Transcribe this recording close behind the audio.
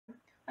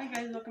Hi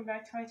guys, welcome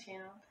back to my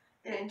channel,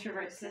 The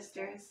Introvert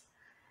Sisters.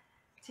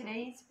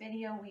 Today's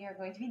video we are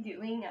going to be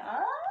doing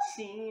a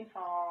Shein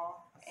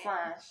haul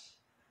slash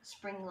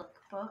spring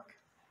lookbook.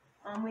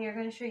 We are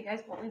going to show you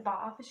guys what we bought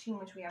off of Shein,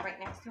 which we have right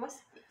next to us.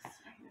 yes.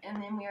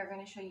 And then we are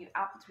going to show you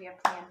outfits we have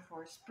planned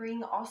for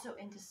spring, also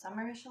into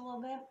summerish a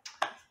little bit.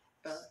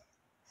 Both.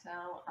 So,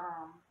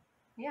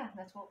 yeah,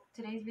 that's what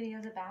today's video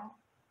is about.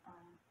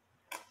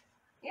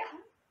 Yeah.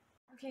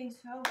 Okay,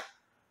 so,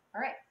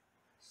 alright.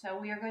 So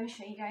we are going to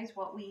show you guys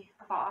what we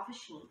bought off of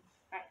Shein.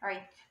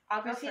 Alright,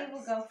 I'll go Crissy first.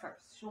 will go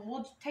first. So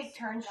we'll take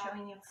turns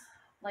showing you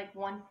like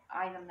one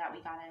item that we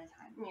got at a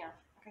time. Yeah.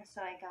 Okay, so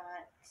I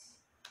got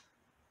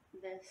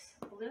this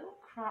blue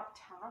crop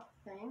top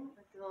thing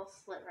with the little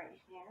slit right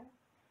here.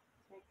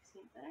 So you can see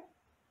it better.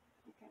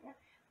 Okay.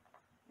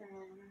 And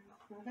then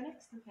we'll go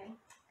next. Okay.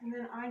 And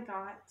then I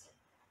got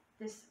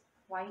this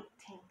white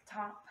tank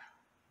top.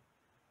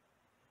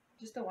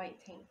 Just a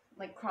white tank,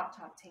 like crop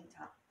top tank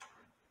top.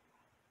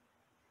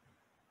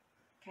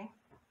 Okay.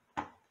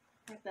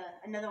 Like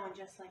another one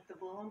just like the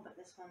blue one, but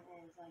this one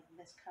is like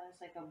this color.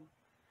 It's like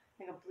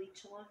a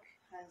bleach look.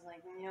 Has like,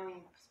 you know, when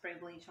you spray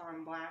bleach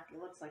on black, it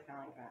looks like kind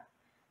of like that.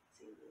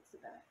 See, it's the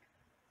back.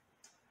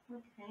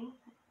 Okay.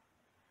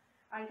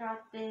 I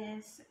got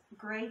this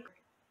gray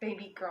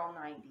baby girl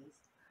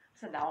 90s.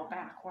 Said that all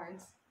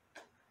backwards.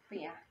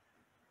 But yeah.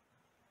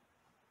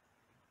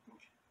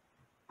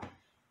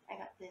 I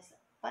got this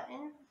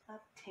button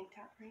up tank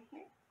top right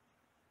here.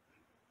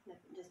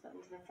 Just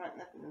buttons in the front,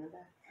 nothing in the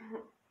back.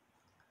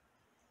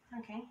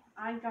 Okay.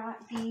 I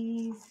got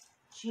these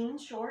jean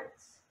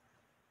shorts.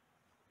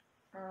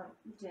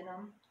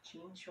 Denim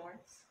jean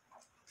shorts.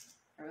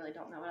 I really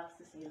don't know what else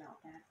to say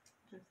about that.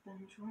 Just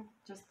denim shorts.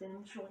 Just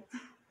denim shorts.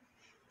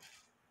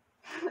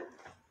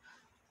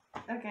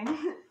 Okay.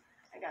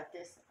 I got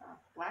this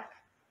black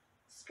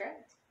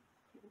skirt.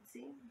 You can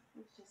see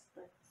it's just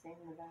like the same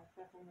in the back,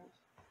 nothing much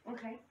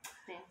Okay.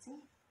 fancy.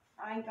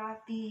 I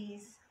got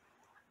these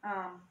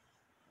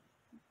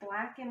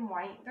black and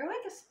white. They're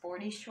like a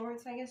sporty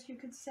shorts, I guess you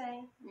could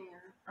say.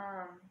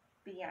 Yeah.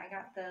 But yeah, I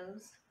got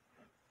those.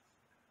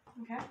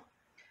 Okay.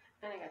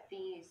 And I got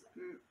these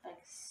like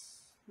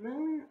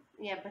moon,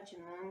 yeah, a bunch of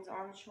moons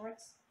on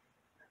shorts.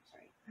 I'm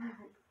sorry.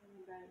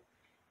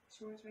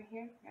 Shorts right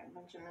here. Got a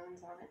bunch of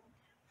moons on it,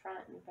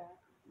 front and back.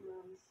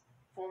 Moons,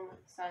 full moon,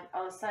 sun.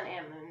 Oh, sun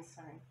and moon.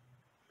 Sorry.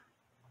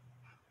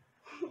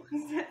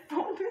 Is that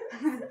full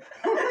moon?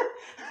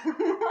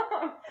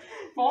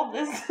 Fold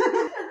this.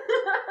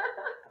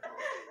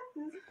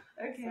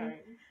 Okay. Sorry.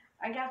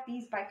 I got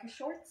these biker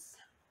shorts.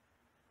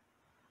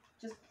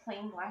 Just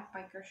plain black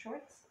biker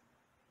shorts.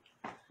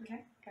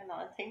 Okay. Got a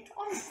lot of tank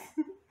tops.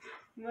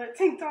 Not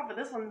tank top, but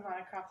this one's not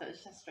a crop top.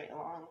 It's just straight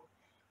along.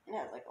 It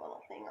has like a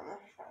little thing on the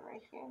front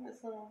right here.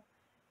 This little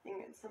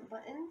thing with some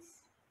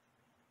buttons.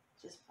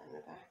 Just plain the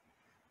back.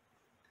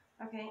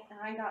 Okay, and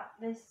I got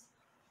this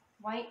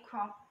white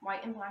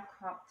and black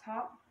crop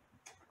top.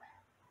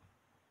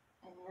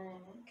 And then,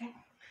 okay.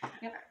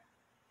 Yep.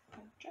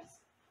 Dress.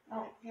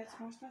 Oh, you got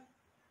some more stuff?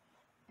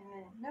 And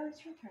then, no,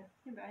 it's your turn.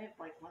 Yeah, but I have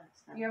like one.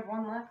 So. You have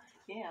one left?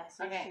 Yeah,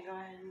 so Okay. you should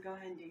go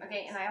ahead and do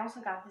Okay, yours. and I also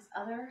got this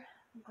other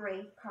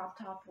gray crop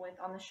top with,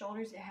 on the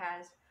shoulders, it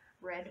has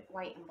red,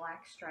 white, and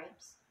black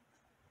stripes.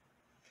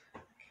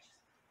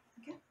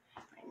 Okay.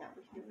 Alright, now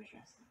we can do a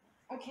dress.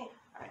 Okay.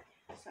 Alright,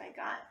 so I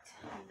got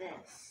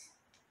this.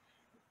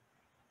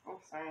 Oh,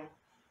 sorry.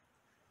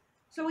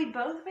 So we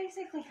both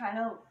basically kind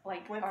of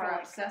like Went for, are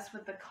like, obsessed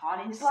with the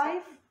cottage stuff.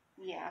 life.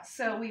 Yeah.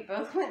 So we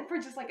both went for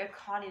just like a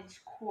cottage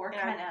core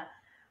Yeah. kind of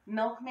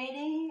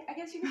milkmaid-y, I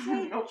guess you could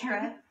say,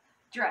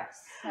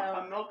 dress. A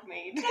So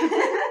milkmaid.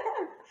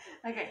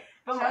 okay,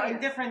 But show like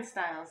yours. different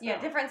styles. Yeah,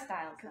 though. different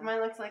styles. Because mine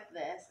looks like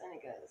this, and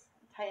it goes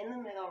tight in the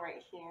middle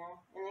right here,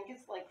 and it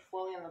gets like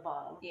flowy on the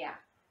bottom. Yeah,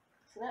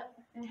 So that,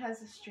 it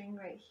has a string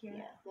right here.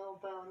 yeah, little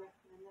bow in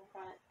the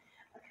front.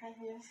 Okay,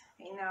 here's.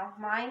 Okay, now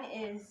mine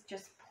is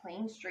just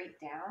plain straight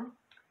down.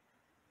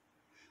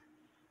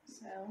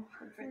 So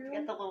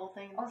Forget the little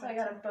thing. also I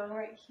got a bow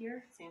right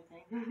here. Same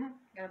thing.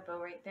 Got a bow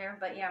right there,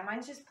 but yeah,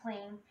 mine's just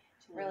plain,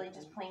 really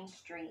just plain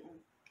straight and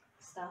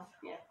stuff.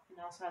 Yeah, and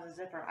it also has a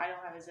zipper. I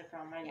don't have a zipper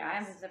on mine. Yeah, I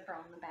have a zipper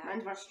on the back.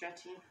 Mine's more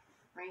stretchy,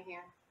 right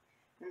here,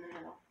 in the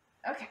middle.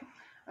 Okay.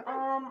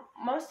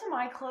 Most of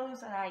my clothes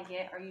that I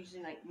get are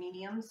usually like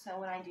mediums, so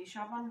when I do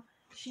shop on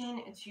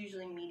Shein, it's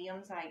usually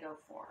mediums that I go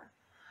for.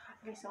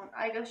 Okay, so when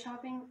I go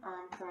shopping,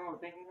 because I'm a little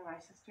bigger than my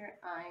sister,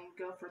 I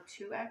go for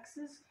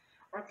 2X's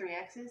or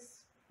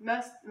 3X's.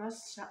 Most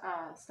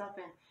stuff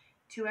in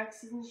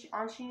 2X's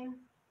on Shein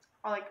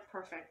are like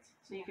perfect,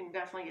 so you can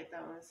definitely get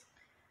those.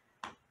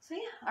 So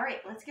yeah,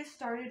 alright, let's get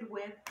started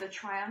with the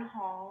try-on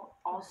haul,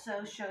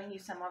 also showing you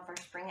some of our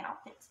spring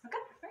outfits. Okay,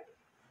 right.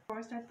 Before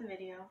I start the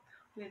video,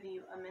 we'll give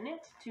you a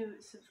minute to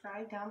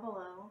subscribe down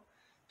below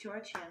to our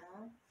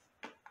channel.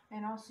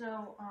 And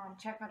also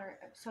check out our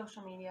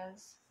social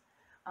medias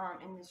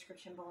in the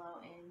description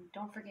below. And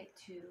don't forget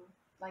to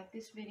like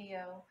this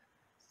video,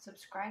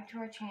 subscribe to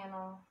our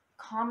channel,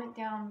 comment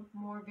down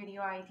more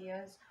video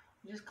ideas.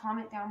 Just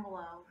comment down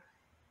below.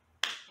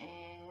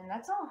 And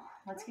that's all.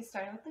 Let's get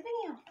started with the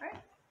video.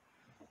 Alright.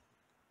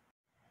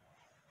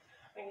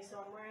 Okay,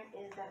 so I'm wearing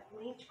is that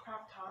bleach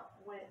crop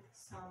top with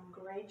some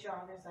gray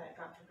joggers that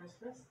I got for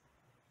Christmas.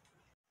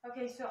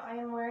 Okay, so I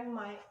am wearing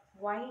my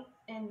white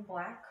and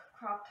black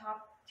crop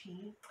top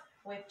tee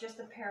with just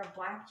a pair of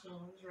black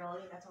jeans,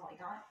 really. That's all I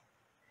got.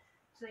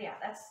 So yeah,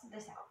 that's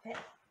this outfit.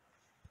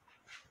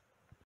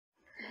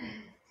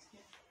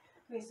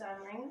 Okay, so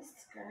I'm wearing the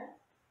skirt.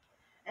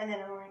 And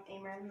then I'm wearing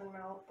a Marilyn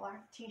Monroe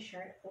black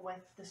t-shirt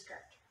with the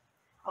skirt.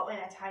 Oh, and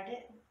I tied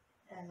it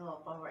as a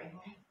little bow right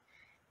here.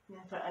 And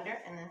then put it under,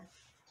 and then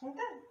like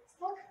that.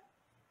 Look.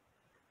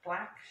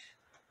 Black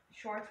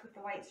shorts with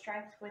the white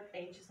stripes with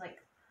a just like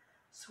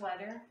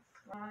sweater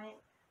on it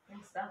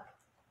and stuff.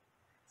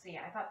 So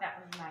yeah, I thought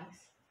that was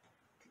nice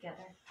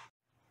together.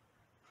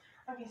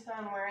 Okay, so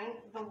I'm wearing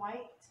the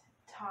white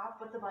top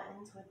with the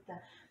buttons with the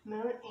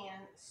moon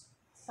and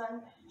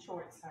sun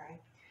shorts, sorry.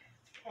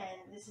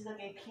 And this is like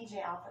a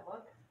PJ outfit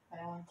look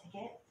that I wanted to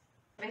get.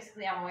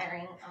 Basically, I'm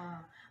wearing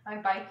my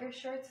biker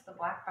shorts, the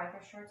black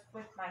biker shorts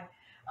with my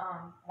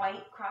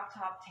white crop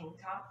top tank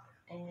top.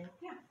 And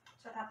yeah,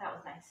 so I thought that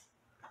was nice.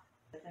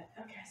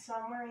 Okay, so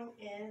I'm wearing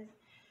is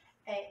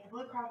a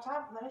blue crop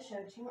top that I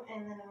showed you,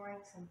 and then I'm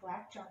wearing some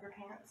black jogger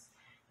pants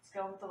to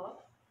go with the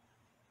look.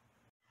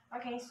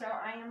 Okay, so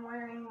I am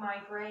wearing my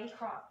gray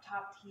crop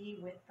top tee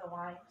with the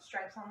white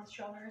stripes on the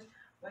shoulders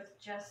with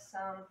just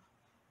some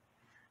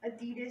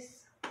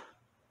Adidas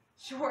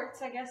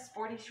shorts, I guess,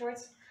 sporty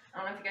shorts. I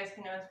don't know if you guys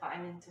can notice, but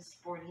I'm into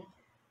sporty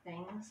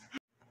things.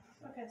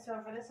 Okay,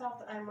 so for this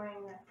outfit, I'm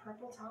wearing that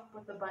purple top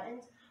with the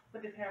buttons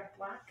with a pair of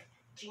black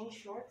jean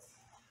shorts.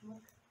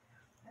 Look.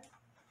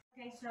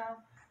 Okay, so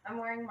I'm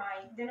wearing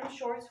my denim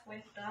shorts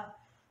with the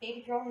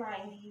Baby Girl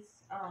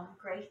 90s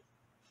gray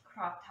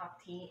crop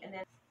top tee, and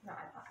then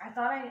I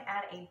thought I'd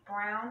add a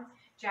brown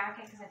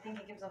jacket because I think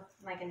it gives a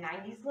like a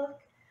 90s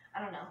look.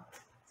 I don't know.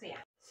 So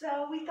yeah.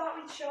 So we thought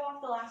we'd show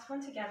off the last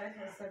one together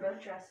because they're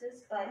both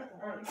dresses, but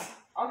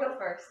I'll go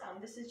first.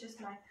 This is just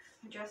my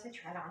dress I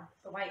tried on,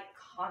 the white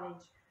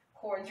cottage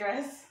core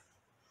dress.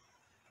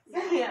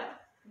 So yeah,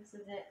 this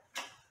is it.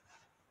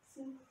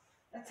 See,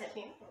 that's it. I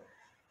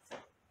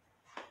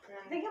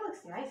think it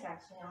looks nice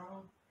actually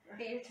on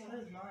me. So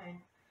is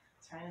mine.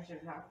 It's fine, I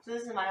should have. So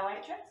this is my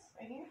white dress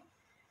right here.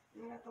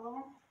 You got the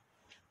little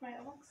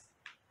white looks.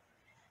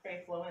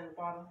 Very flowy in the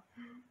bottom.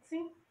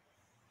 See?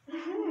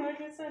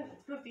 Like I said,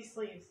 it's poofy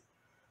sleeves.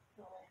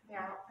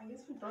 Yeah, I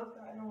guess we both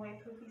got in a way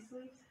poofy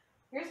sleeves.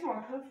 Yours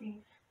more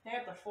poofy. I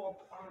got the full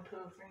on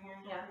poof right here.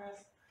 Yeah.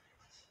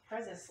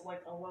 Hers is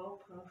like a low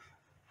poof.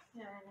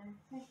 Yeah, I know.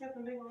 You got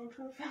the big long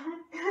poof.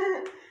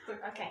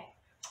 Okay.